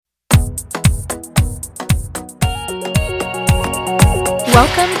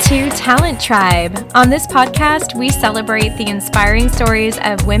Welcome to Talent Tribe. On this podcast, we celebrate the inspiring stories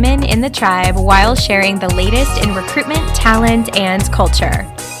of women in the tribe while sharing the latest in recruitment, talent, and culture.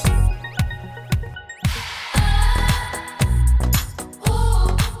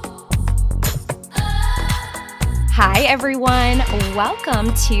 Hi, everyone.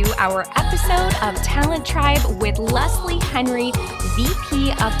 Welcome to our episode of Talent Tribe with Leslie Henry,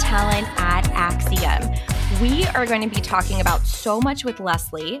 VP of Talent at Axiom. We are going to be talking about so much with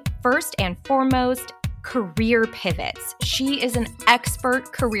Leslie. First and foremost, career pivots. She is an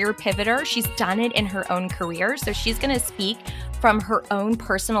expert career pivoter. She's done it in her own career. So she's going to speak from her own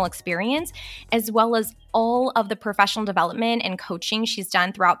personal experience, as well as all of the professional development and coaching she's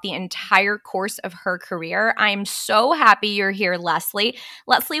done throughout the entire course of her career. I'm so happy you're here, Leslie.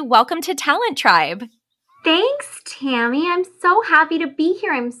 Leslie, welcome to Talent Tribe. Thanks, Tammy. I'm so happy to be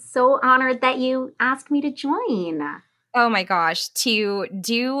here. I'm so honored that you asked me to join. Oh my gosh, to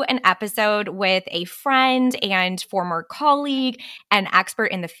do an episode with a friend and former colleague and expert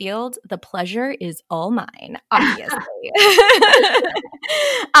in the field, the pleasure is all mine, obviously.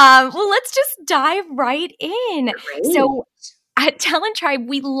 Well, let's just dive right in. Great. So at Talent Tribe,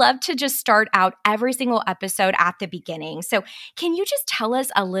 we love to just start out every single episode at the beginning. So can you just tell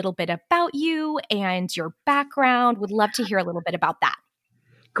us a little bit about you and your background? Would love to hear a little bit about that.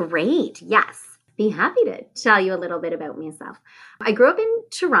 Great. Yes. Be happy to tell you a little bit about myself. I grew up in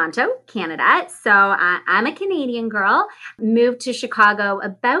Toronto, Canada. So I'm a Canadian girl, moved to Chicago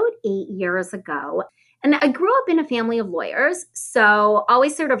about 8 years ago. And I grew up in a family of lawyers. So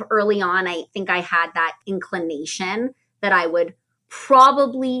always sort of early on, I think I had that inclination that I would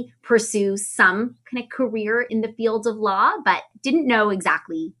probably pursue some kind of career in the field of law, but didn't know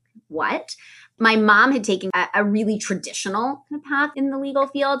exactly what. My mom had taken a really traditional kind of path in the legal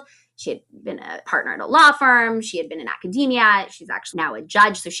field. She had been a partner at a law firm. She had been in academia. She's actually now a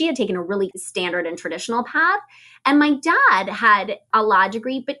judge. So she had taken a really standard and traditional path. And my dad had a law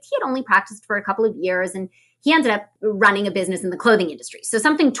degree, but he had only practiced for a couple of years. And he ended up running a business in the clothing industry. So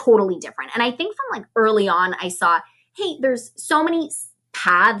something totally different. And I think from like early on, I saw, hey, there's so many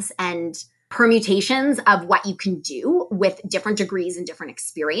paths and permutations of what you can do with different degrees and different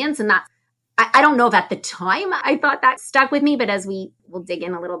experience. And that's, I don't know if at the time I thought that stuck with me, but as we will dig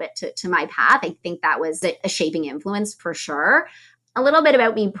in a little bit to my path, I think that was a shaping influence for sure. A little bit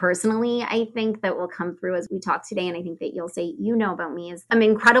about me personally, I think that will come through as we talk today. And I think that you'll say, you know about me is I'm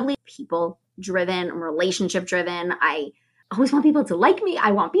incredibly people driven, I'm relationship driven. I always want people to like me.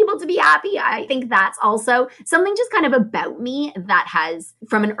 I want people to be happy. I think that's also something just kind of about me that has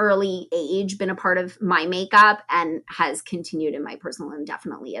from an early age been a part of my makeup and has continued in my personal and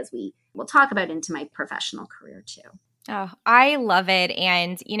definitely as we will talk about into my professional career too. Oh, I love it.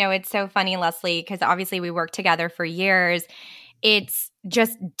 And, you know, it's so funny, Leslie, because obviously we worked together for years. It's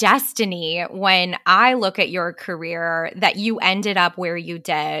just destiny when I look at your career that you ended up where you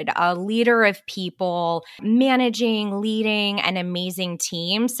did, a leader of people, managing, leading an amazing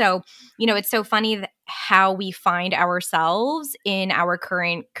team. So, you know, it's so funny how we find ourselves in our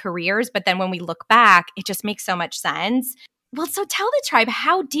current careers. But then when we look back, it just makes so much sense. Well, so tell the tribe,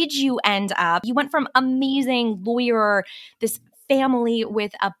 how did you end up? You went from amazing lawyer, this family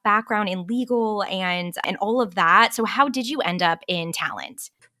with a background in legal and all of that. So how did you end up in talent?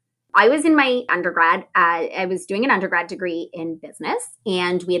 I was in my undergrad. I was doing an undergrad degree in business,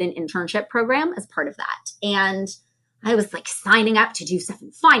 and we had an internship program as part of that. And I was like signing up to do stuff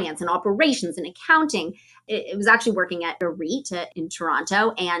in finance and operations and accounting. It was actually working at a REIT in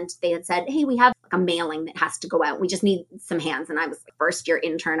Toronto. And they had said, hey, we have a mailing that has to go out. We just need some hands. And I was like, first year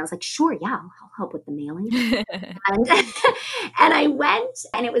intern. I was like, sure, yeah, I'll help with the mailing. and I went,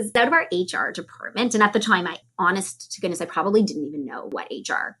 and it was out of our HR department. And at the time, honest to goodness, I probably didn't even know what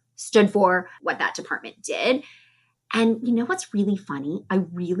HR stood for, what that department did. And you know what's really funny? I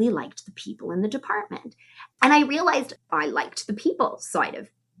really liked the people in the department. And I realized I liked the people side of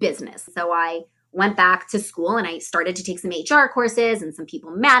business. So I went back to school and I started to take some HR courses and some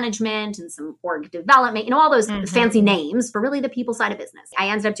people management and some org development, you know, all those fancy names for really the people side of business. I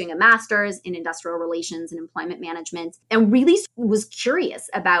ended up doing a master's in industrial relations and employment management and really was curious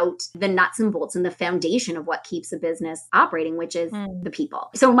about the nuts and bolts and the foundation of what keeps a business operating, which is the people.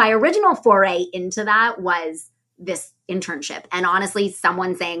 So my original foray into that was this internship. And honestly,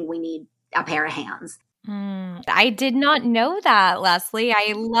 someone saying we need a pair of hands. I did not know that, Leslie.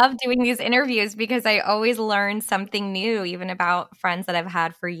 I love doing these interviews because I always learn something new, even about friends that I've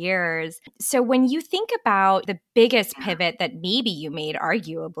had for years. So, when you think about the biggest pivot that maybe you made,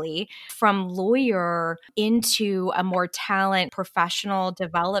 arguably, from lawyer into a more talent professional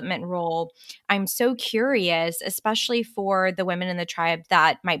development role, I'm so curious, especially for the women in the tribe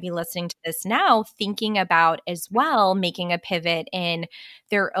that might be listening to this now, thinking about as well making a pivot in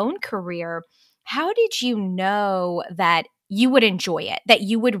their own career. How did you know that you would enjoy it, that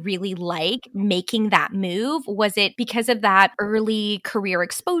you would really like making that move? Was it because of that early career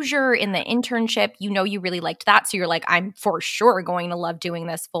exposure in the internship? You know, you really liked that. So you're like, I'm for sure going to love doing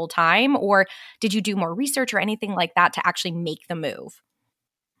this full time. Or did you do more research or anything like that to actually make the move?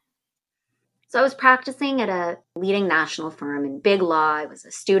 So I was practicing at a leading national firm in big law. I was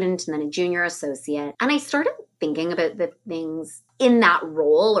a student and then a junior associate. And I started thinking about the things in that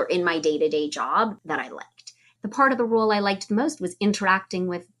role or in my day-to-day job that I liked. The part of the role I liked the most was interacting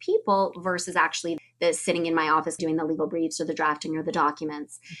with people versus actually the sitting in my office doing the legal briefs or the drafting or the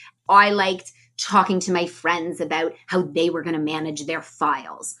documents. I liked talking to my friends about how they were going to manage their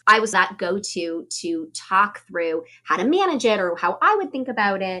files. I was that go-to to talk through how to manage it or how I would think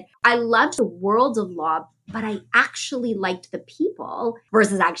about it. I loved the world of law, but I actually liked the people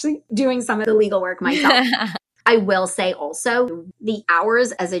versus actually doing some of the legal work myself. I will say also the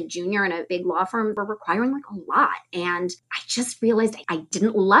hours as a junior in a big law firm were requiring like a lot. And I just realized I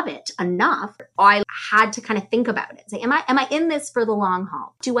didn't love it enough. I had to kind of think about it. Say, am I in this for the long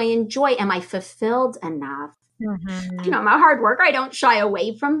haul? Do I enjoy? Am I fulfilled enough? Mm-hmm. You know, I'm a hard worker. I don't shy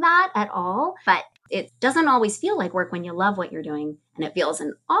away from that at all. But it doesn't always feel like work when you love what you're doing. And it feels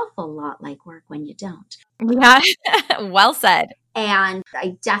an awful lot like work when you don't. Yeah, well said. And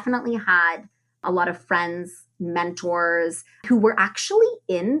I definitely had a lot of friends, mentors who were actually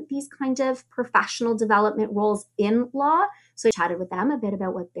in these kind of professional development roles in law. So I chatted with them a bit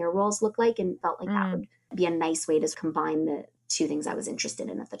about what their roles look like and felt like that would be a nice way to combine the two things I was interested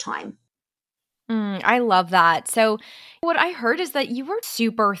in at the time. I love that. So, what I heard is that you were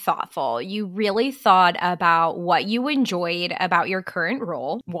super thoughtful. You really thought about what you enjoyed about your current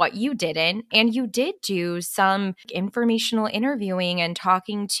role, what you didn't, and you did do some informational interviewing and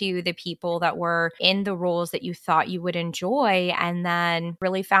talking to the people that were in the roles that you thought you would enjoy, and then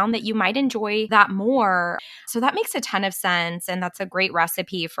really found that you might enjoy that more. So, that makes a ton of sense. And that's a great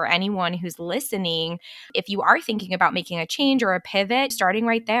recipe for anyone who's listening. If you are thinking about making a change or a pivot, starting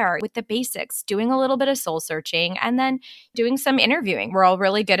right there with the basics, doing a little bit of soul searching and then doing some interviewing. We're all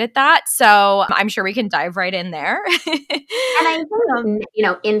really good at that. So I'm sure we can dive right in there. And I think,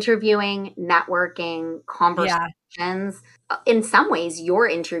 interviewing, networking, conversations, in some ways, you're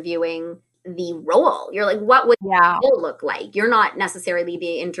interviewing the role. You're like, what would the role look like? You're not necessarily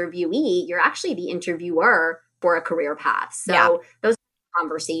the interviewee. You're actually the interviewer for a career path. So those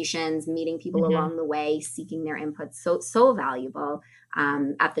conversations, meeting people along the way, seeking their input, so valuable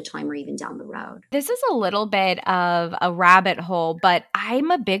at the time or even down the road. This is a little bit of a rabbit hole, but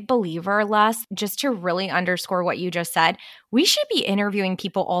I'm a big believer, Les, just to really underscore what you just said, we should be interviewing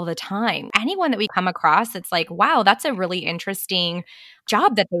people all the time. Anyone that we come across, it's like, wow, that's a really interesting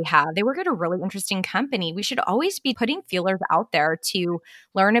job that they have. They work at a really interesting company. We should always be putting feelers out there to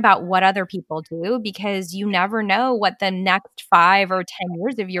learn about what other people do because you never know what the next 5 or 10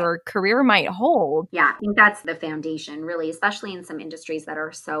 years of your career might hold. Yeah, I think that's the foundation, really, especially in some industries that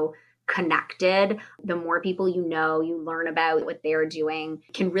are so connected. The more people you know, you learn about what they're doing,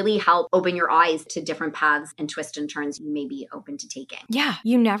 can really help open your eyes to different paths and twists and turns you may be open to taking. Yeah,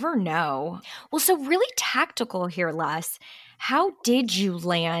 you never know. Well, so really tactical here, Les. How did you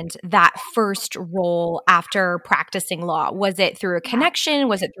land that first role after practicing law? Was it through a connection?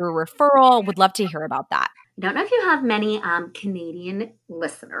 Was it through a referral? Would love to hear about that. I don't know if you have many Canadian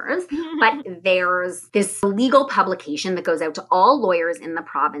listeners, but there's this legal publication that goes out to all lawyers in the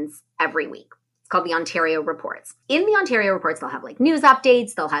province every week. It's called the Ontario Reports. In the Ontario Reports, they'll have like news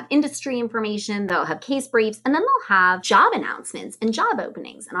updates, they'll have industry information, they'll have case briefs, and then they'll have job announcements and job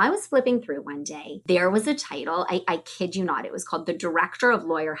openings. And I was flipping through one day. There was a title, I kid you not, it was called the Director of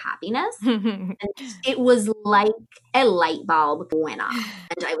Lawyer Happiness. And it was like a light bulb went off.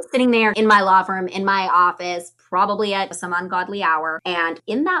 And I was sitting there in my law firm, in my office, probably at some ungodly hour. And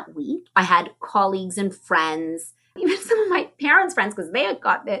in that week, I had colleagues and friends, even some of my parents' friends, because they had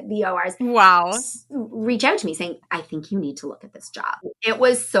got the ORs. Wow. Reach out to me saying, I think you need to look at this job. It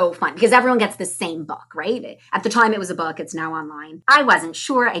was so fun because everyone gets the same book, right? At the time, it was a book. It's now online. I wasn't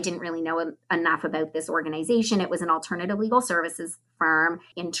sure. I didn't really know enough about this organization. It was an alternative legal services firm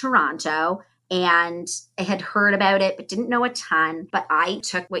in Toronto. And I had heard about it, but didn't know a ton. But I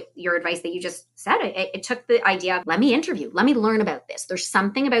took what your advice that you just said. It took the idea of, let me interview, let me learn about this. There's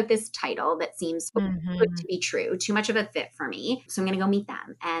something about this title that seems good to be true, too much of a fit for me. So I'm going to go meet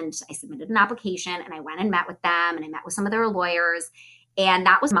them. And I submitted an application and I went and met with them and I met with some of their lawyers. And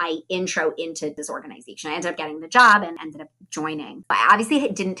that was my intro into this organization. I ended up getting the job and ended up joining. I obviously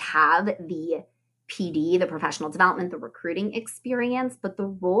didn't have the PD, the professional development, the recruiting experience, but the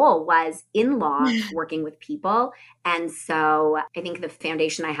role was in law, working with people. And so I think the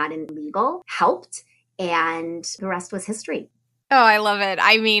foundation I had in legal helped, and the rest was history. Oh, I love it.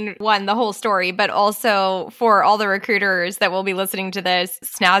 I mean, one, the whole story, but also for all the recruiters that will be listening to this,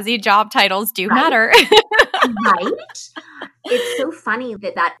 snazzy job titles do matter. Right? It's so funny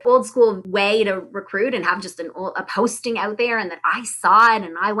that old school way to recruit and have just a posting out there and that I saw it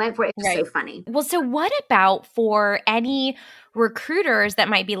and I went for it. It's so funny. Well, so what about for any recruiters that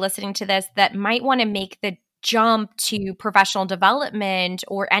might be listening to this that might want to make the jump to professional development,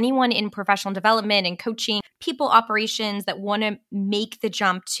 or anyone in professional development and coaching, people operations that want to make the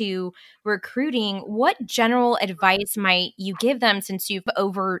jump to recruiting? What general advice might you give them, since you've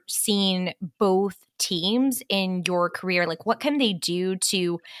overseen both teams in your career? Like, what can they do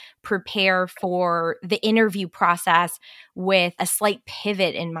to prepare for the interview process with a slight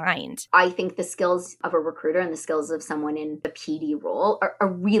pivot in mind? I think the skills of a recruiter and the skills of someone in the PD role are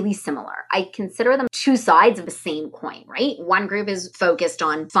really similar. I consider them two sides of the same coin, right? One group is focused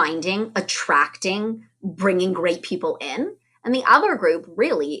on finding, attracting, bringing great people in. And the other group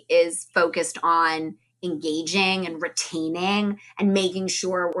really is focused on engaging and retaining and making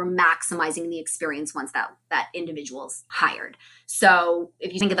sure we're maximizing the experience once that individual's hired. So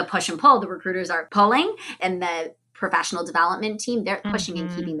if you think of the push and pull, the recruiters are pulling and the professional development team, they're pushing and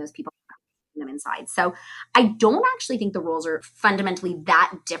keeping those people them inside. So I don't actually think the roles are fundamentally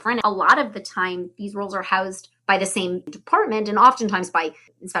that different. A lot of the time, these roles are housed by the same department, and oftentimes by,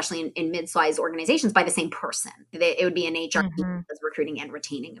 especially in mid-sized organizations, by the same person. It would be an HR team that's recruiting and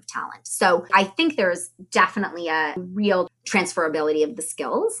retaining of talent. So I think there's definitely a real transferability of the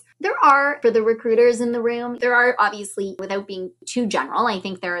skills. There are, for the recruiters in the room, there are obviously, without being too general, I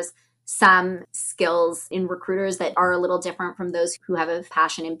think there's some skills in recruiters that are a little different from those who have a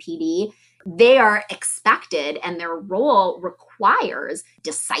passion in PD. They are expected, and their role requires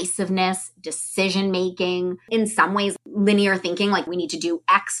decisiveness, decision-making, in some ways, linear thinking, like we need to do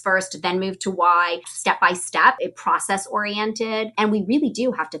X first, then move to Y, step by step, process-oriented. And we really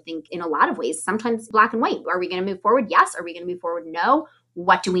do have to think in a lot of ways, sometimes black and white. Are we going to move forward? Yes. Are we going to move forward? No.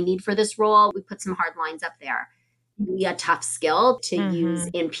 What do we need for this role? We put some hard lines up there. Really a tough skill to use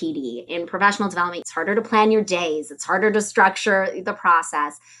in PD. In professional development, it's harder to plan your days. It's harder to structure the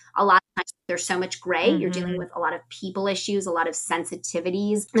process. A lot of times there's so much gray. You're dealing with a lot of people issues, a lot of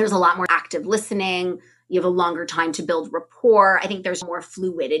sensitivities. There's a lot more active listening. You have a longer time to build rapport. I think there's more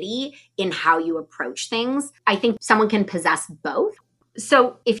fluidity in how you approach things. I think someone can possess both.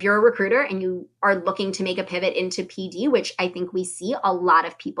 So if you're a recruiter and you are looking to make a pivot into PD, which I think we see a lot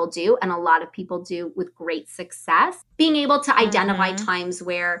of people do, and a lot of people do with great success, being able to identify times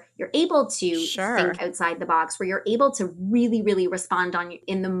where you're able to think outside the box, where you're able to really, really respond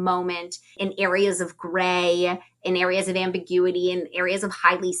in the moment, in areas of gray, in areas of ambiguity, in areas of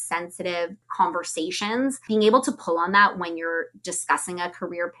highly sensitive conversations. Being able to pull on that when you're discussing a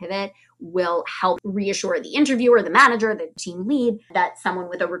career pivot will help reassure the interviewer, the manager, the team lead that someone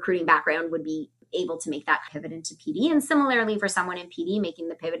with a recruiting background would be able to make that pivot into PD. And similarly for someone in PD making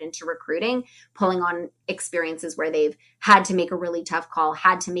the pivot into recruiting, pulling on experiences where they've had to make a really tough call,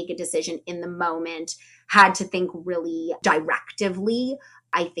 had to make a decision in the moment, had to think really directively,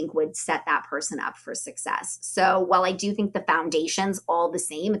 I think would set that person up for success. So while I do think the foundation's all the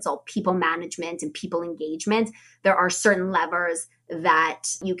same, it's all people management and people engagement, there are certain levers that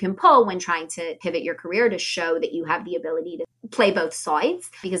you can pull when trying to pivot your career to show that you have the ability to play both sides,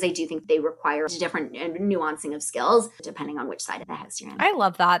 because I do think they require different nuancing of skills depending on which side of the house you're in. I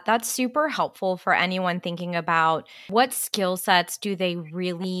love that. That's super helpful for anyone thinking about what skill sets do they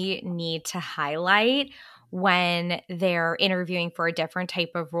really need to highlight when they're interviewing for a different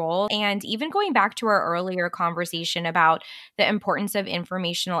type of role. And even going back to our earlier conversation about the importance of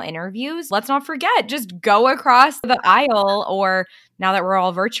informational interviews, let's not forget, just go across the aisle, or now that we're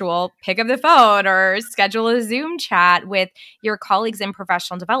all virtual, pick up the phone or schedule a Zoom chat with your colleagues in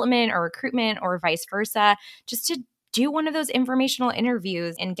professional development or recruitment or vice versa, just to do one of those informational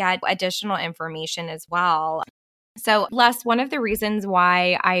interviews and get additional information as well. So, Les, one of the reasons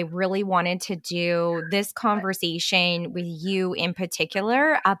why I really wanted to do this conversation with you in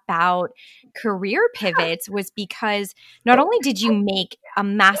particular about career pivots was because not only did you make a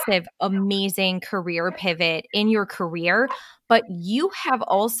massive, amazing career pivot in your career, but you have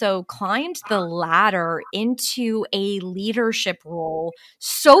also climbed the ladder into a leadership role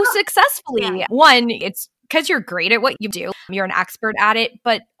so successfully. Yeah. One, it's because you're great at what you do. You're an expert at it,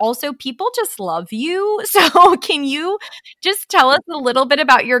 but also people just love you. So, can you just tell us a little bit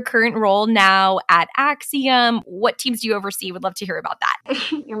about your current role now at Axiom? What teams do you oversee? Would love to hear about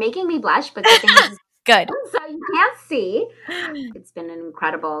that. You're making me blush, but the thing is, Good. so you can't see. It's been an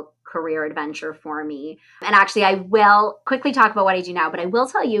incredible career adventure for me. And actually, I will quickly talk about what I do now, but I will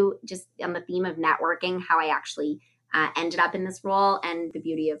tell you just on the theme of networking, how I actually ended up in this role and the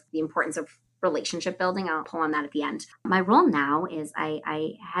beauty of the importance of relationship building. I'll pull on that at the end. My role now is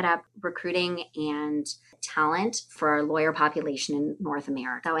I head up recruiting and talent for our lawyer population in North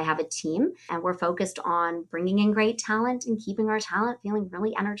America. So I have a team and we're focused on bringing in great talent and keeping our talent feeling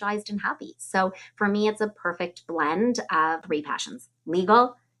really energized and happy. So for me, it's a perfect blend of three passions: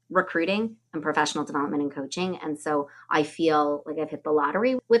 legal, recruiting, and professional development and coaching. And so I feel like I've hit the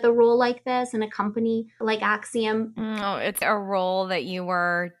lottery with a role like this in a company like Axiom. Oh, it's a role that you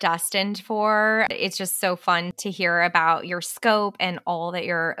were destined for. It's just so fun to hear about your scope and all that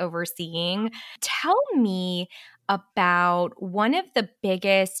you're overseeing. Tell me about one of the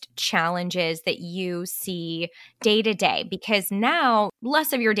biggest challenges that you see day to day, because now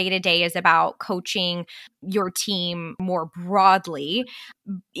less of your day to day is about coaching your team more broadly.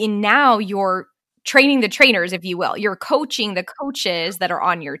 And now you're training the trainers, if you will. You're coaching the coaches that are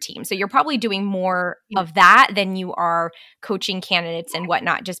on your team. So you're probably doing more of that than you are coaching candidates and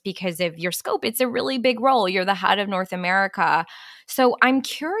whatnot, just because of your scope. It's a really big role. You're the head of North America. So I'm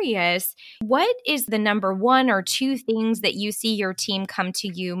curious, what is the number one or two things that you see your team come to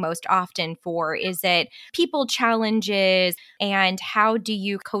you most often for? Is it people challenges? And how do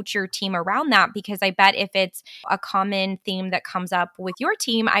you coach your team around that? Because I bet if it's a common theme that comes up with your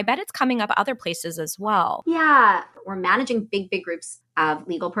team, I bet it's coming up other places as well. Yeah, we're managing big groups of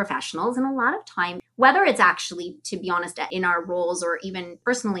legal professionals. And a lot of time, whether it's actually, to be honest, in our roles or even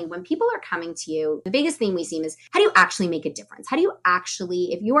personally, when people are coming to you, the biggest thing we see is how do you actually make a difference? How do you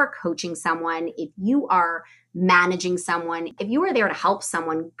actually, if you are coaching someone, if you are managing someone, if you are there to help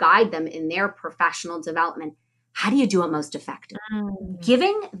someone, guide them in their professional development, how do you do it most effectively?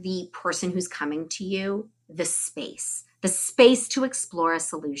 Giving the person who's coming to you the space to explore a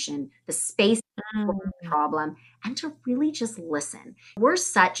solution, the space for a problem, and to really just listen. We're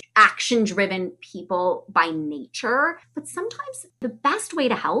such action-driven people by nature, but sometimes the best way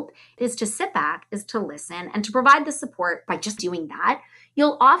to help is to sit back, is to listen, and to provide the support by just doing that.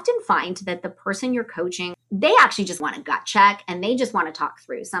 You'll often find that the person you're coaching, they actually just want a gut check and they just want to talk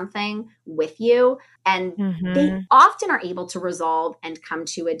through something with you. And they often are able to resolve and come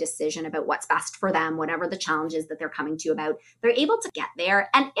to a decision about what's best for them, whatever the challenges that they're coming to you about. They're able to get there.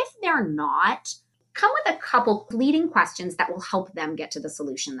 And if they're not, come with a couple leading questions that will help them get to the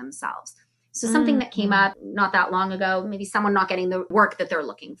solution themselves. So something that came up not that long ago, maybe someone not getting the work that they're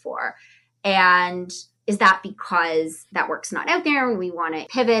looking for. And is that because that work's not out there and we want to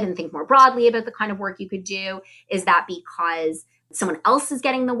pivot and think more broadly about the kind of work you could do? Is that because someone else is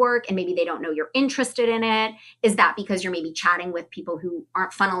getting the work and maybe they don't know you're interested in it? Is that because you're maybe chatting with people who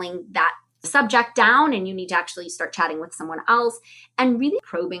aren't funneling that subject down and you need to actually start chatting with someone else? And really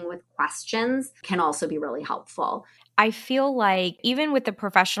probing with questions can also be really helpful. I feel like even with the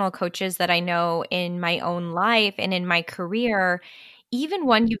professional coaches that I know in my own life and in my career, even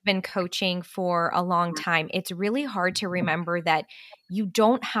when you've been coaching for a long time, it's really hard to remember that you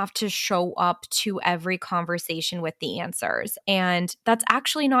don't have to show up to every conversation with the answers. And that's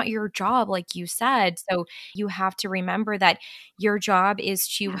actually not your job, like you said. So you have to remember that your job is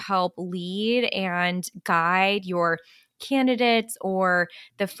to help lead and guide your candidates or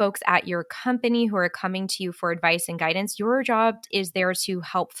the folks at your company who are coming to you for advice and guidance. Your job is there to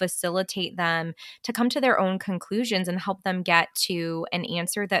help facilitate them to come to their own conclusions and help them get to an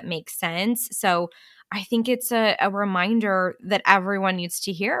answer that makes sense. So I think it's a reminder that everyone needs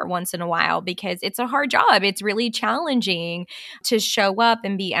to hear once in a while, because it's a hard job. It's really challenging to show up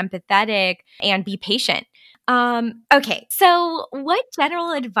and be empathetic and be patient. Okay, so what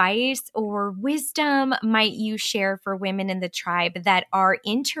general advice or wisdom might you share for women in the tribe that are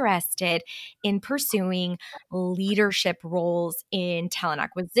interested in pursuing leadership roles in talent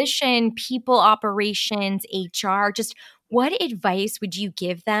acquisition, people operations, HR? Just what advice would you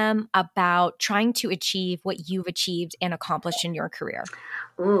give them about trying to achieve what you've achieved and accomplished in your career?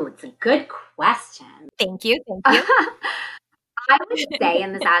 Ooh, it's a good question. Thank you. Thank you. I would say,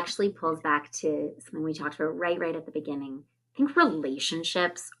 and this actually pulls back to something we talked about right at the beginning. I think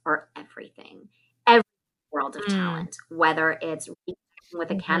relationships are everything. Every world of talent, whether it's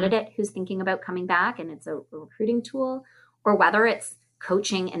with a candidate who's thinking about coming back and it's a recruiting tool, or whether it's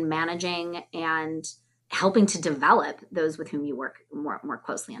coaching and managing and helping to develop those with whom you work more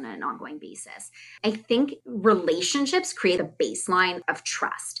closely on an ongoing basis. I think relationships create a baseline of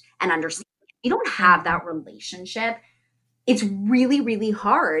trust and understanding. If you don't have that relationship, it's really, really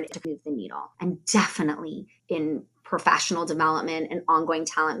hard to move the needle. And definitely in professional development and ongoing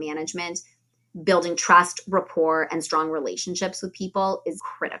talent management, building trust, rapport, and strong relationships with people is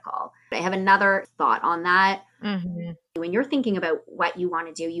critical. I have another thought on that. When you're thinking about what you want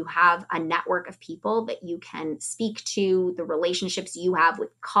to do, you have a network of people that you can speak to, the relationships you have with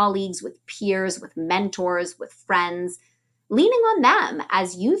colleagues, with peers, with mentors, with friends, leaning on them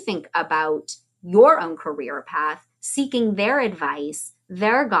as you think about your own career path, seeking their advice,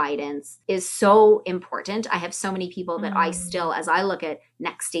 their guidance is so important. I have so many people that I still, as I look at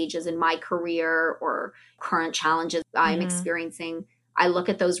next stages in my career or current challenges I'm experiencing, I look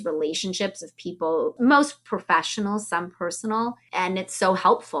at those relationships of people, most professional, some personal, and it's so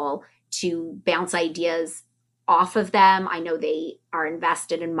helpful to bounce ideas off of them. I know they are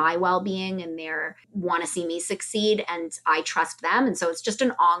invested in my well-being and they want to see me succeed and I trust them. And so it's just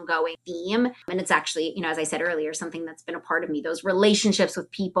an ongoing theme. And it's actually, as I said earlier, something that's been a part of me, those relationships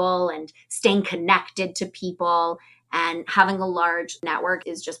with people and staying connected to people and having a large network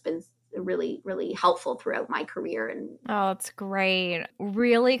has just been really, really helpful throughout my career. And oh, it's great.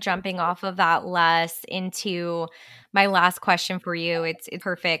 Really jumping off of that, Les, into my last question for you. It's a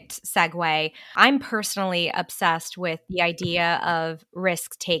perfect segue. I'm personally obsessed with the idea of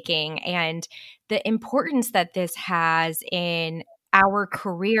risk taking and the importance that this has in our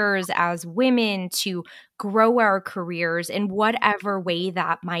careers as women to grow our careers in whatever way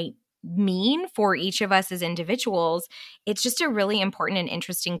that might mean for each of us as individuals. It's just a really important and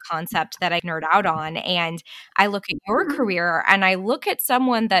interesting concept that I nerd out on. And I look at your career and I look at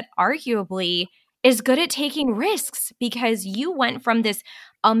someone that arguably is good at taking risks because you went from this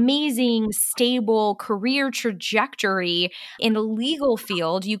amazing, stable career trajectory in the legal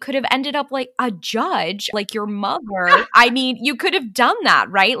field. You could have ended up like a judge, like your mother. I mean, you could have done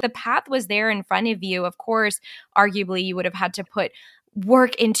that, right? The path was there in front of you. Of course, arguably, you would have had to put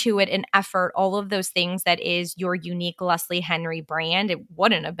work into it and effort, all of those things that is your unique Leslie Henry brand. It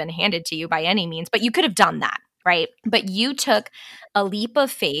wouldn't have been handed to you by any means, but you could have done that, right? But you took a leap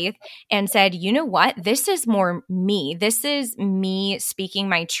of faith and said, you know what? This is more me. This is me speaking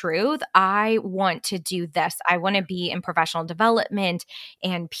my truth. I want to do this. I want to be in professional development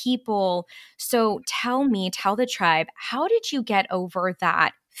and people. So tell the tribe, how did you get over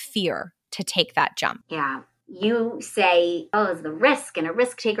that fear to take that jump? Yeah. You say, oh, it's the risk and a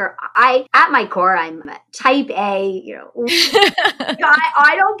risk taker. At my core, I'm a type A,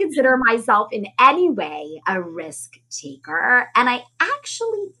 I don't consider myself in any way a risk taker. And I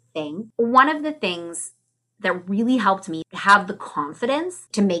actually think one of the things that really helped me have the confidence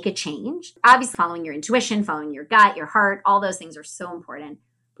to make a change, obviously following your intuition, following your gut, your heart, all those things are so important.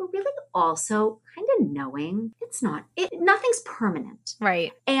 But really also kind of knowing nothing's permanent.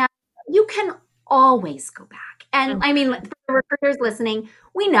 Right. And you can always go back. And I mean, for the recruiters listening,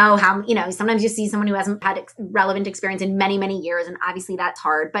 we know how, sometimes you see someone who hasn't had relevant experience in many, many years, and obviously that's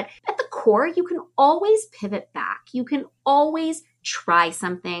hard. But at the core, you can always pivot back. You can always try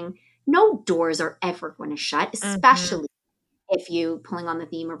something. No doors are ever going to shut, especially if you, pulling on the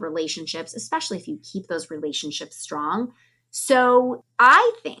theme of relationships, especially if you keep those relationships strong. So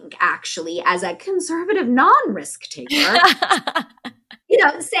I think actually, as a conservative non-risk taker,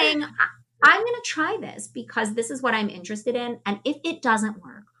 saying, I'm going to try this because this is what I'm interested in. And if it doesn't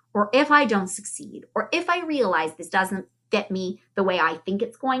work, or if I don't succeed, or if I realize this doesn't fit me the way I think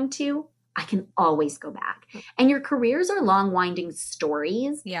it's going to, I can always go back. And your careers are long, winding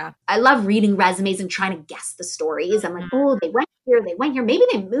stories. Yeah. I love reading resumes and trying to guess the stories. I'm like, oh, they went here. Maybe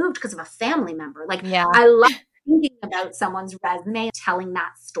they moved because of a family member. I love thinking about someone's resume, telling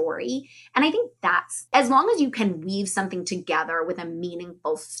that story. And I think that's, as long as you can weave something together with a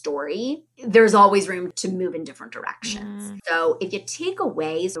meaningful story, there's always room to move in different directions. So if you take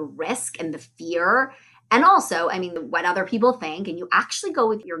away the risk and the fear, and also, what other people think, and you actually go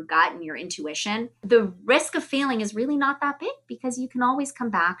with your gut and your intuition, the risk of failing is really not that big because you can always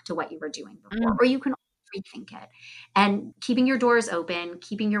come back to what you were doing before, or you can rethink it. And keeping your doors open,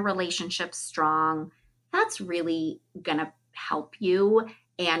 keeping your relationships strong, that's really going to help you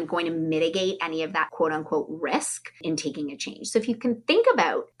and going to mitigate any of that quote unquote risk in taking a change. So if you can think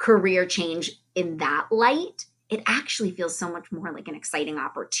about career change in that light, it actually feels so much more like an exciting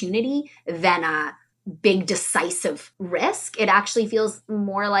opportunity than a big decisive risk. It actually feels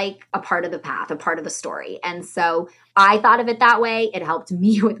more like a part of the path, a part of the story. And so I thought of it that way. It helped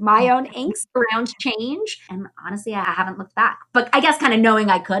me with my own angst around change. And honestly, I haven't looked back, but I guess kind of knowing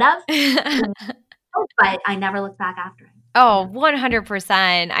I could have, but I never looked back after it. Oh,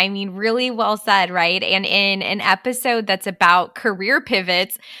 100%. I mean, really well said, right? And in an episode that's about career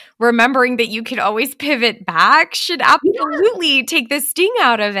pivots, remembering that you can always pivot back should absolutely take the sting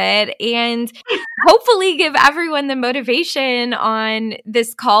out of it and hopefully give everyone the motivation on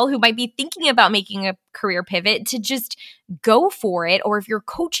this call who might be thinking about making a career pivot to just go for it. Or if you're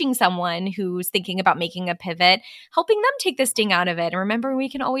coaching someone who's thinking about making a pivot, helping them take the sting out of it. And remember, we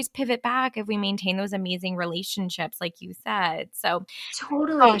can always pivot back if we maintain those amazing relationships, like you said. So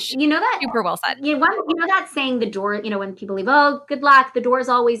totally. Gosh, you know that super well said. You know that saying, the door, when people leave, oh, good luck, the door's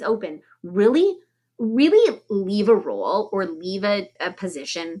always open. Really leave a role or leave a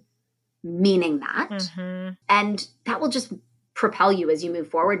position meaning that. Mm-hmm. And that will just propel you as you move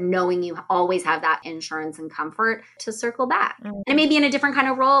forward, knowing you always have that insurance and comfort to circle back. Mm-hmm. And it may be in a different kind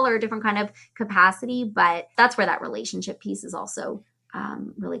of role or a different kind of capacity, but that's where that relationship piece is also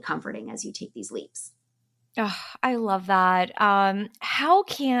really comforting as you take these leaps. Oh, I love that. How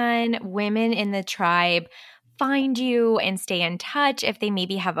can women in the tribe find you and stay in touch if they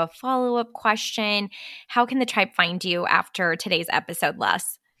maybe have a follow-up question? How can the tribe find you after today's episode,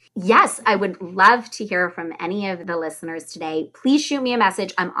 Les? Yes, I would love to hear from any of the listeners today. Please shoot me a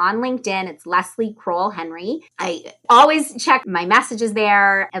message. I'm on LinkedIn. It's Leslie Kroll Henry. I always check my messages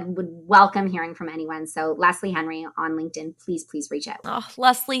there and would welcome hearing from anyone. So Leslie Henry on LinkedIn, please reach out. Oh,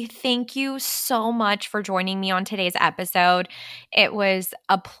 Leslie, thank you so much for joining me on today's episode. It was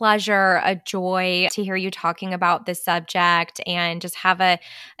a pleasure, a joy to hear you talking about this subject and just have a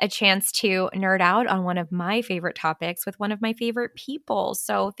chance to nerd out on one of my favorite topics with one of my favorite people.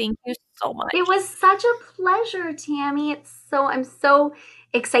 So thank you so much. It was such a pleasure, Tammy. I'm so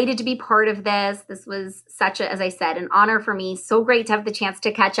excited to be part of this. This was such as I said, an honor for me. So great to have the chance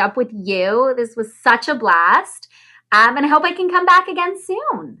to catch up with you. This was such a blast. And I hope I can come back again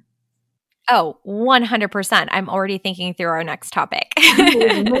soon. Oh, 100%. I'm already thinking through our next topic.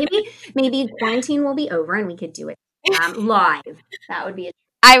 maybe quarantine will be over and we could do it live. That would be it.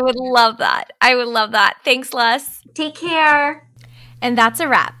 I would love that. Thanks, Les. Take care. And that's a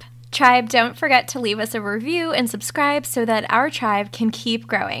wrap. Tribe, don't forget to leave us a review and subscribe so that our tribe can keep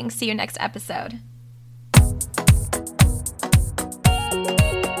growing. See you next episode.